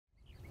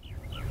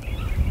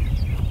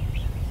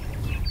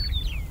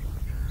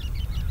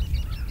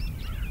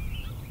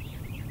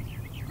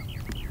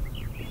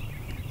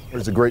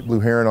There's a great blue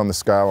heron on the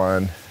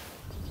skyline,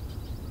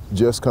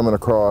 just coming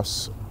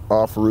across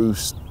off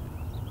roost,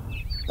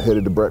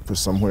 headed to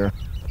breakfast somewhere.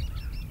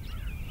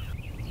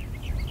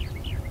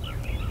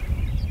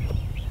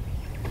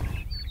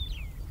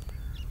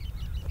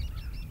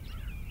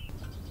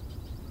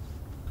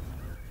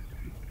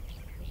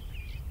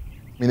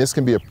 I mean, this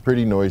can be a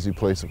pretty noisy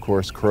place, of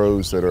course.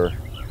 Crows that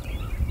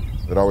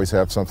always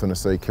have something to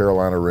say.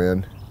 Carolina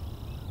wren,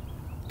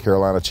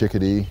 Carolina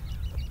chickadee,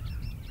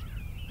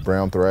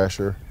 brown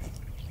thrasher,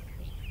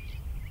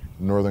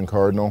 northern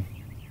cardinal.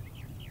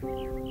 I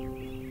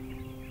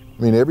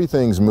mean,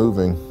 everything's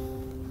moving.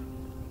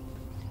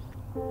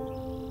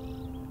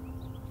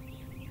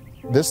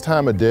 This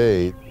time of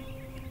day,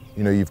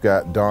 you know, you've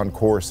got dawn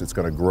course that's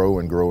going to grow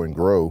and grow and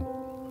grow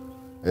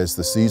as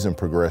the season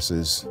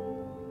progresses.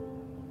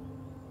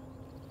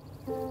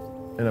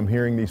 And I'm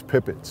hearing these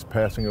pipits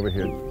passing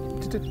overhead.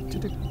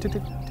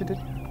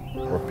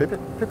 Or pipit,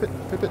 pipit,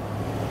 pipit.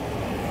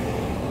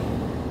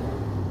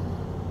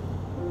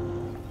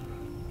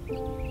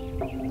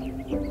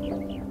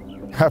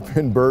 I've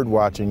been bird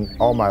watching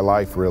all my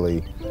life,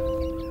 really.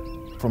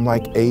 From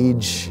like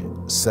age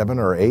 7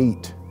 or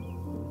 8,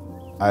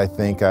 I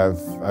think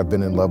I've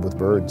been in love with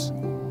birds.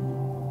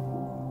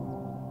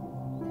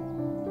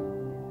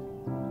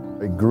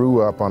 I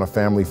grew up on a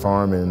family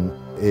farm in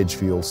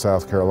Edgefield,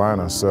 South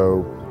Carolina,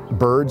 so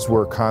birds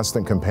were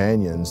constant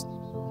companions.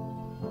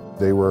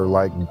 They were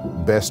like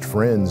best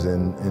friends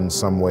in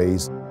some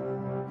ways.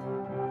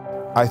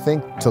 I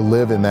think to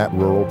live in that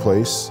rural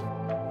place,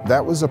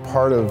 that was a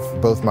part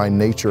of both my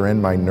nature and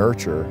my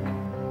nurture.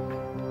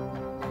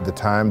 The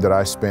time that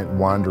I spent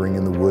wandering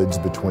in the woods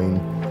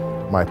between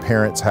my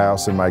parents'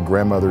 house and my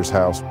grandmother's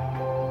house,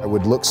 I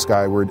would look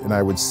skyward and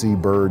I would see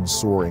birds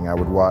soaring. I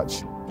would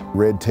watch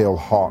red-tailed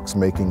hawks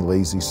making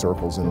lazy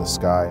circles in the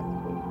sky.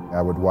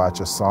 I would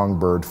watch a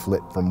songbird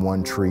flit from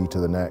one tree to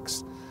the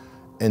next.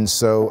 And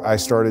so I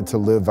started to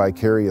live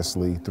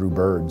vicariously through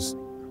birds.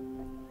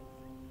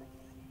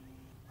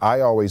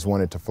 I always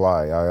wanted to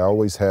fly. I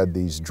always had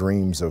these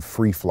dreams of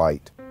free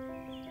flight.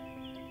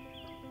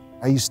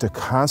 I used to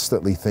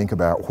constantly think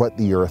about what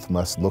the earth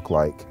must look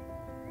like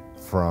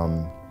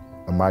from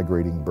a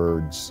migrating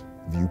bird's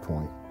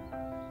viewpoint.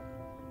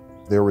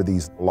 There were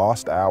these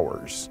lost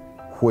hours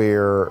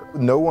where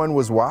no one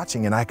was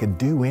watching and I could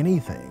do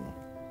anything.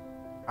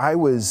 I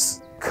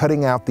was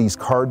cutting out these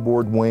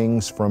cardboard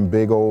wings from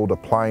big old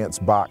appliance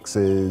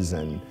boxes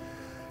and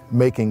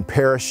making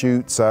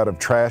parachutes out of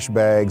trash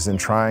bags and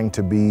trying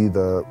to be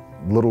the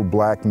little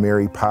black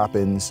Mary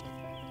Poppins.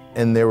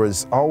 And there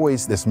was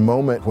always this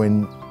moment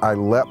when I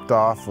leapt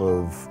off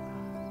of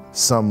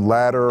some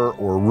ladder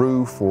or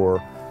roof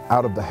or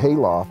out of the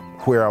hayloft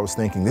where I was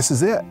thinking, this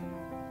is it.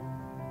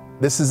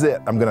 This is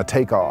it. I'm gonna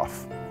take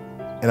off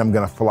and I'm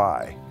gonna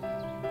fly.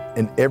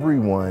 And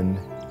everyone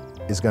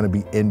is gonna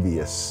be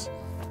envious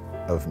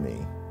of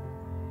me.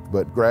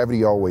 But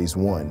gravity always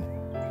won.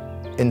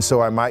 And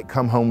so I might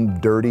come home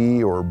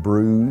dirty or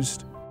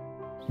bruised,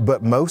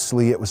 but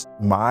mostly it was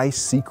my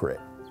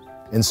secret.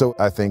 And so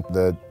I think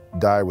the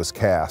die was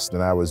cast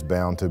and I was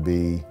bound to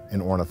be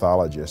an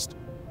ornithologist.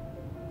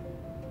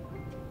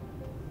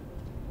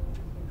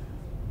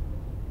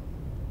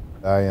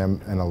 I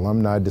am an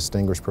Alumni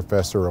Distinguished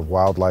Professor of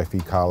Wildlife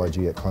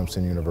Ecology at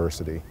Clemson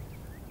University.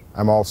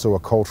 I'm also a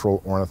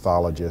cultural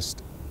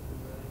ornithologist.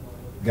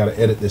 Got to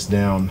edit this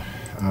down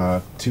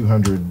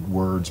 200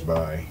 words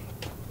by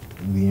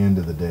the end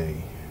of the day.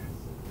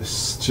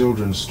 This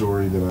children's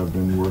story that I've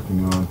been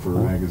working on for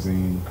a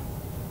magazine,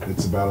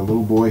 it's about a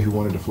little boy who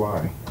wanted to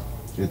fly.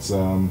 It's,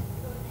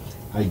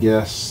 I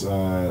guess,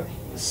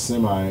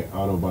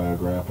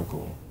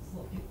 semi-autobiographical.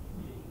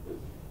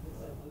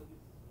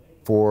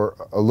 For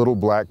a little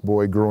black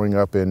boy growing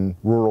up in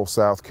rural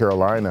South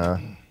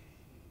Carolina,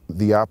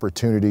 the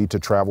opportunity to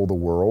travel the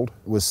world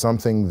was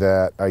something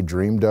that I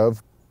dreamed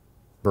of.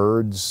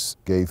 Birds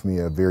gave me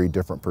a very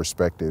different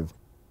perspective.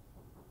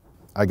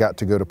 I got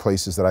to go to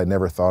places that I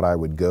never thought I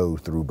would go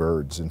through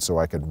birds, and so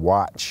I could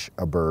watch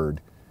a bird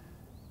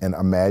and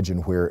imagine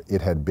where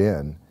it had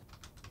been.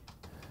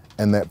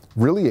 And that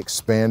really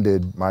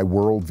expanded my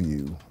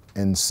worldview,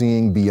 and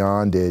seeing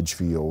beyond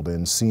Edgefield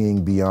and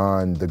seeing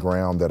beyond the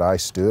ground that I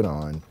stood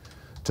on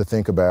to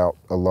think about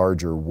a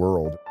larger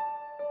world.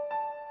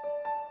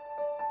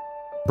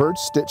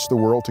 Birds stitch the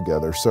world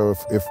together, so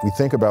if we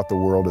think about the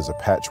world as a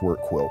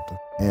patchwork quilt,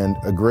 and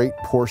a great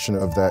portion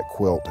of that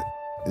quilt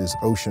is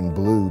ocean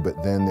blue,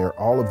 but then there are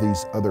all of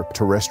these other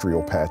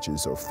terrestrial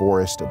patches of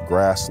forest, of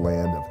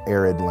grassland, of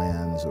arid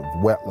lands, of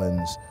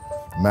wetlands,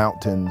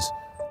 mountains.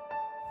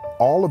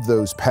 All of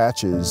those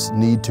patches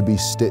need to be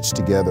stitched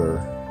together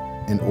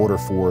in order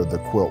for the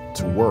quilt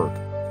to work.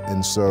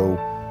 And so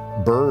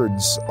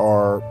birds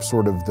are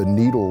sort of the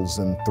needles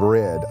and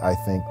thread, I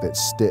think, that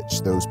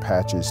stitch those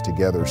patches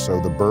together.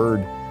 So the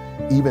bird,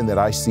 even that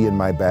I see in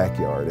my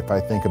backyard, if I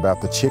think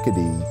about the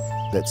chickadee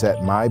that's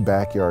at my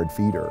backyard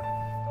feeder,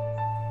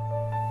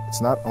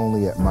 it's not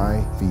only at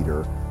my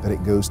feeder, that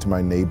it goes to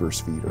my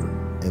neighbor's feeder,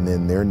 and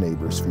then their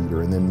neighbor's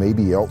feeder, and then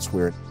maybe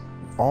elsewhere.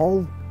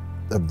 All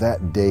of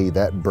that day,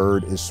 that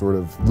bird is sort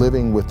of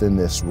living within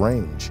this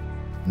range.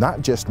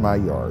 Not just my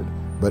yard,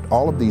 but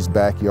all of these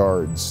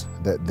backyards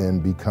that then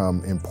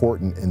become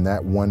important in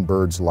that one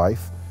bird's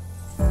life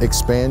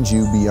expands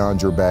you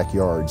beyond your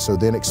backyard. So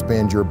then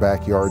expand your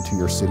backyard to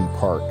your city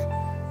park,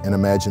 and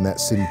imagine that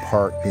city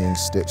park being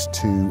stitched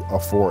to a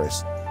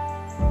forest.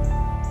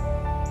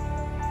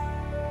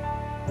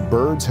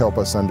 Birds help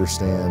us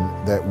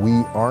understand that we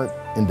aren't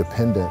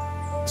independent,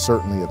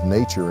 certainly of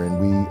nature, and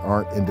we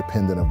aren't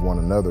independent of one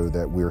another,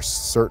 that we're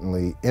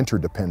certainly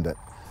interdependent.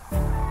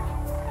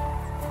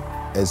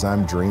 As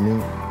I'm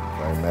dreaming,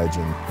 I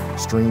imagine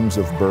streams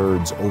of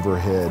birds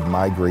overhead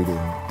migrating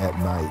at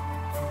night.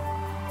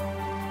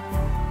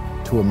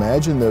 To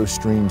imagine those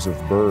streams of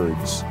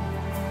birds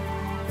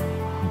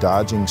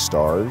dodging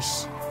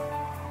stars,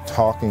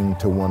 talking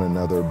to one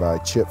another by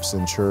chips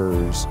and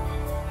chirrs,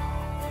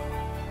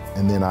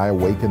 and then I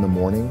awake in the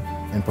morning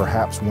and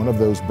perhaps one of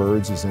those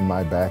birds is in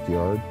my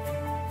backyard.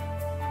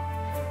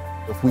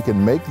 If we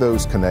can make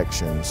those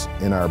connections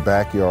in our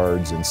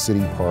backyards and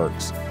city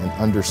parks and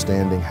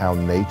understanding how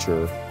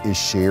nature is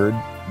shared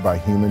by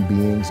human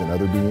beings and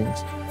other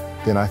beings,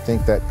 then I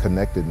think that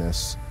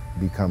connectedness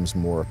becomes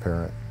more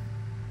apparent.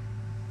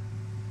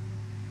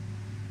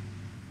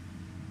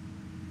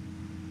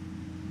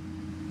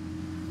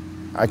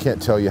 I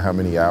can't tell you how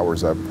many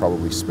hours I've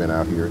probably spent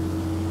out here,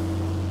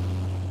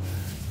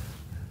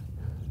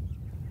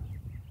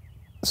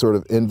 sort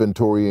of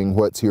inventorying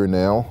what's here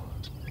now,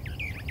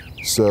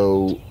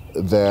 so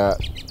that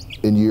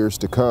in years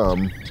to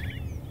come,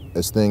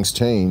 as things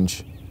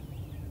change,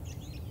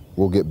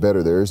 we'll get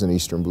better. There's an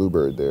eastern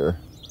bluebird there.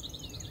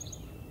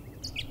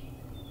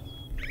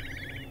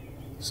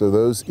 So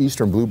those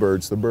eastern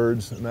bluebirds, the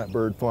birds and that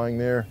bird flying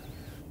there,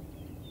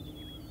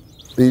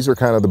 these are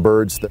kind of the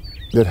birds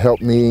that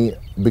helped me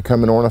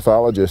become an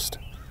ornithologist.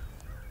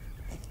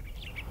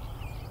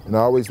 And I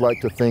always like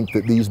to think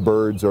that these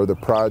birds are the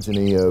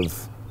progeny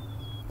of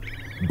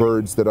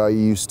birds that I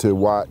used to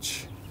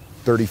watch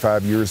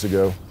 35 years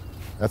ago.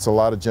 That's a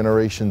lot of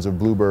generations of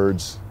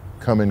bluebirds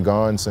come and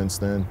gone since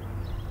then.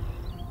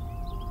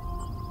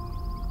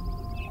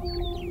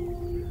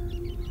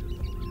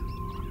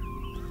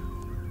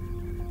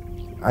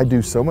 I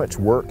do so much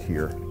work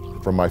here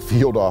from my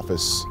field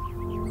office,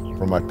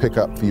 from my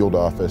pickup field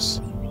office.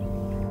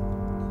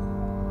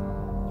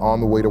 On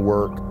the way to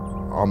work,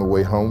 on the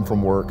way home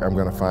from work, I'm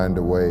going to find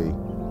a way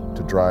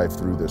to drive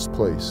through this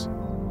place.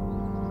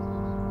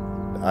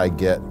 I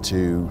get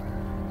to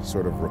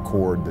sort of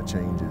record the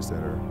changes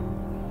that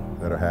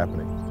are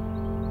happening.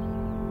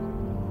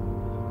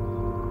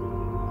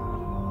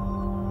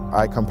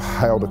 I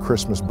compiled a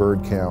Christmas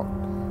bird count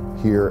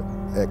here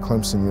at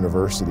Clemson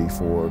University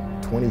for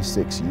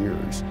 26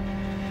 years.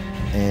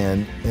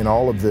 And in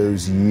all of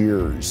those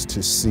years,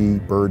 to see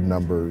bird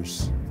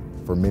numbers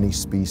for many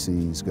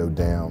species go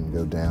down,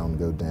 go down,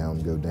 go down,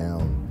 go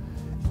down.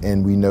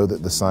 And we know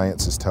that the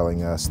science is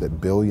telling us that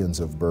billions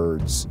of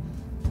birds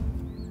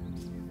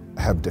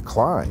have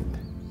declined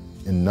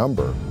in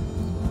number.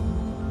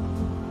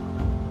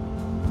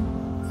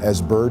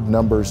 As bird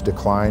numbers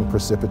decline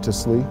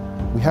precipitously,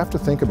 we have to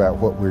think about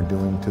what we're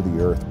doing to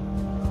the earth.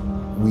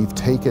 We've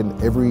taken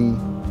every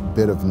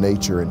bit of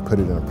nature and put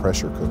it in a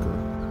pressure cooker.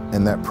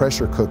 And that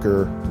pressure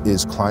cooker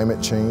is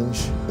climate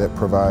change that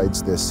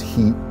provides this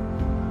heat.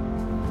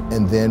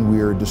 And then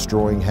we're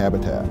destroying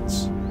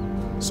habitats.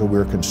 So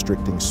we're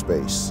constricting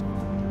space.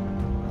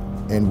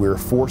 And we're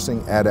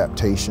forcing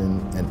adaptation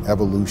and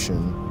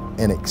evolution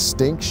and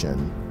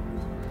extinction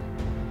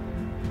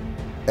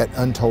at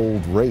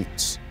untold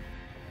rates.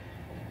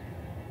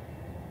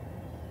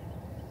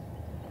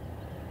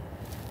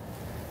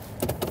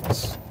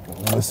 Let's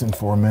listen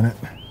for a minute.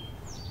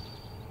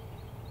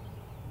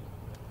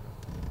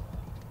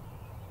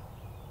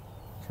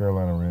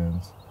 Carolina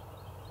wrens.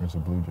 There's a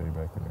blue jay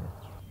back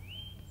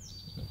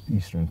there.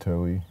 Eastern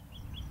towhee.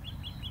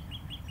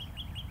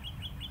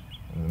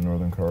 And the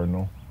northern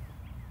cardinal.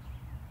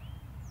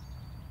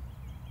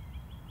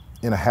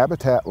 In a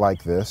habitat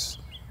like this,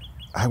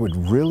 I would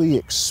really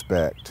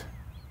expect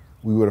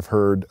we would have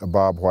heard a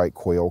bobwhite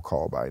quail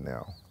call by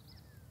now.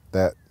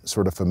 That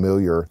sort of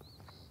familiar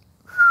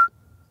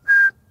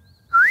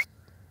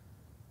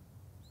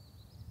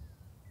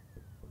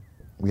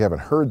we haven't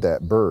heard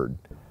that bird.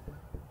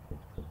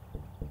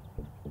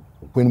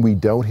 When we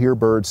don't hear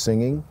birds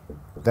singing,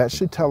 that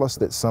should tell us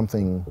that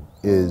something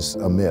is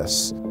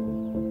amiss.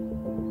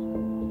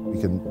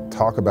 We can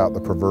talk about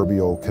the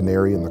proverbial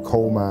canary in the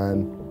coal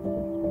mine.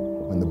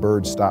 When the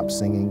birds stopped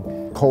singing,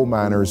 coal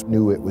miners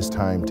knew it was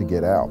time to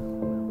get out.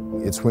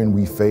 It's when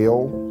we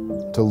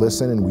fail to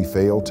listen and we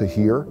fail to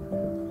hear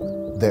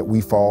that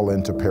we fall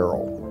into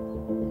peril.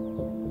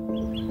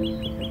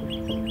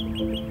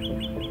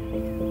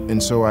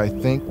 And so I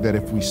think that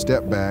if we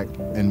step back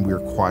and we're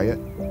quiet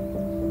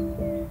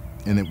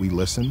and that we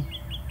listen,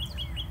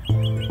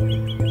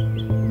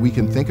 we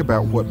can think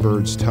about what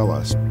birds tell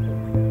us.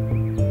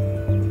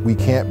 We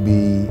can't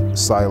be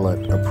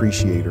silent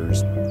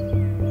appreciators.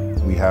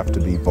 We have to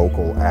be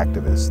vocal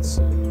activists.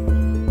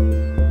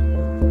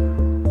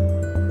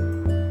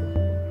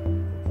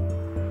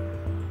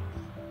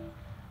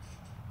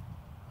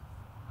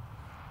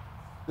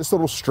 this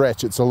little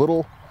stretch. It's a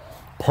little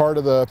part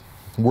of the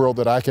world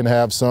that I can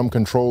have some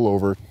control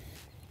over.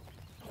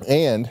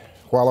 And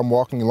while I'm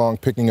walking along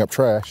picking up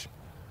trash,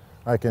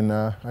 I can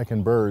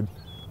bird.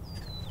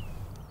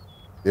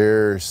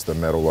 There's the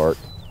meadowlark.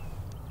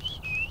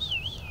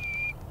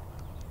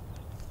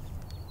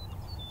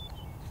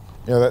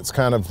 You know, that's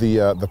kind of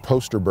the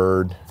poster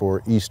bird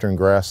for eastern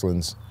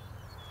grasslands.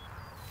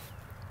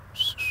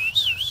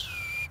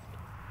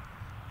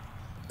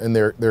 And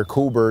they're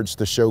cool birds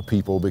to show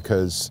people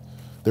because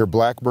they're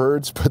black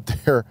birds, but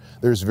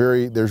there's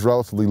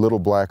relatively little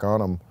black on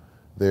them.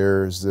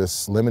 There's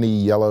this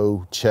lemony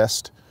yellow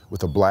chest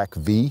with a black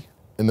V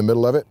in the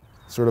middle of it,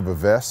 sort of a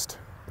vest.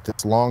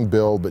 It's long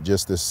bill, but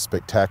just this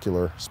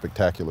spectacular,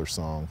 spectacular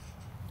song.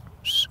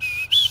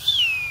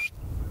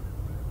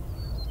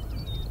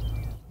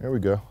 There we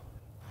go.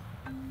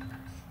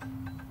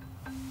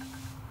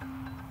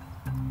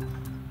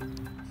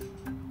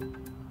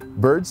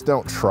 Birds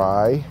don't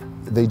try,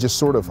 they just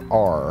sort of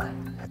are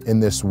in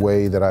this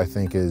way that I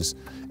think is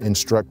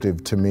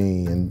instructive to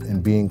me,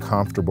 and being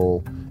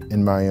comfortable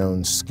in my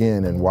own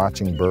skin and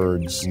watching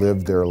birds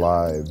live their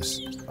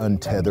lives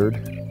untethered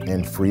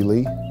and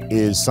freely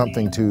is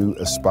something to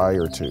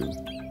aspire to.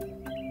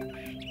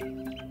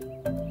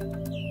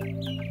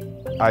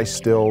 I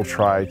still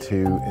try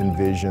to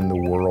envision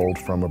the world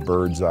from a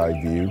bird's eye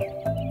view.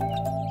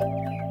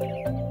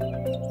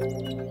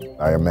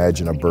 I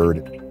imagine a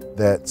bird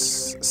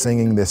that's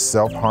singing this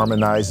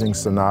self-harmonizing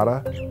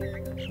sonata.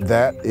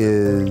 That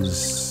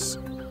is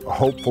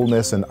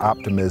hopefulness and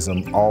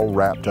optimism all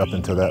wrapped up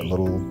into that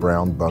little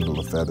brown bundle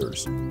of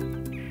feathers.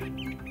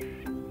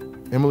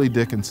 Emily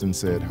Dickinson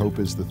said, "Hope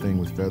is the thing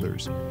with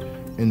feathers."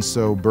 And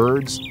so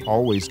birds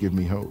always give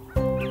me hope.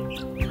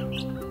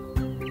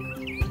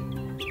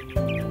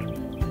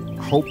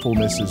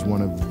 Hopefulness is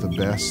one of the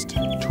best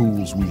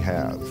tools we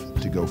have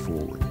to go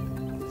forward.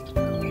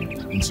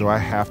 And so I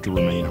have to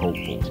remain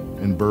hopeful,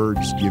 and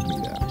birds give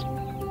me that.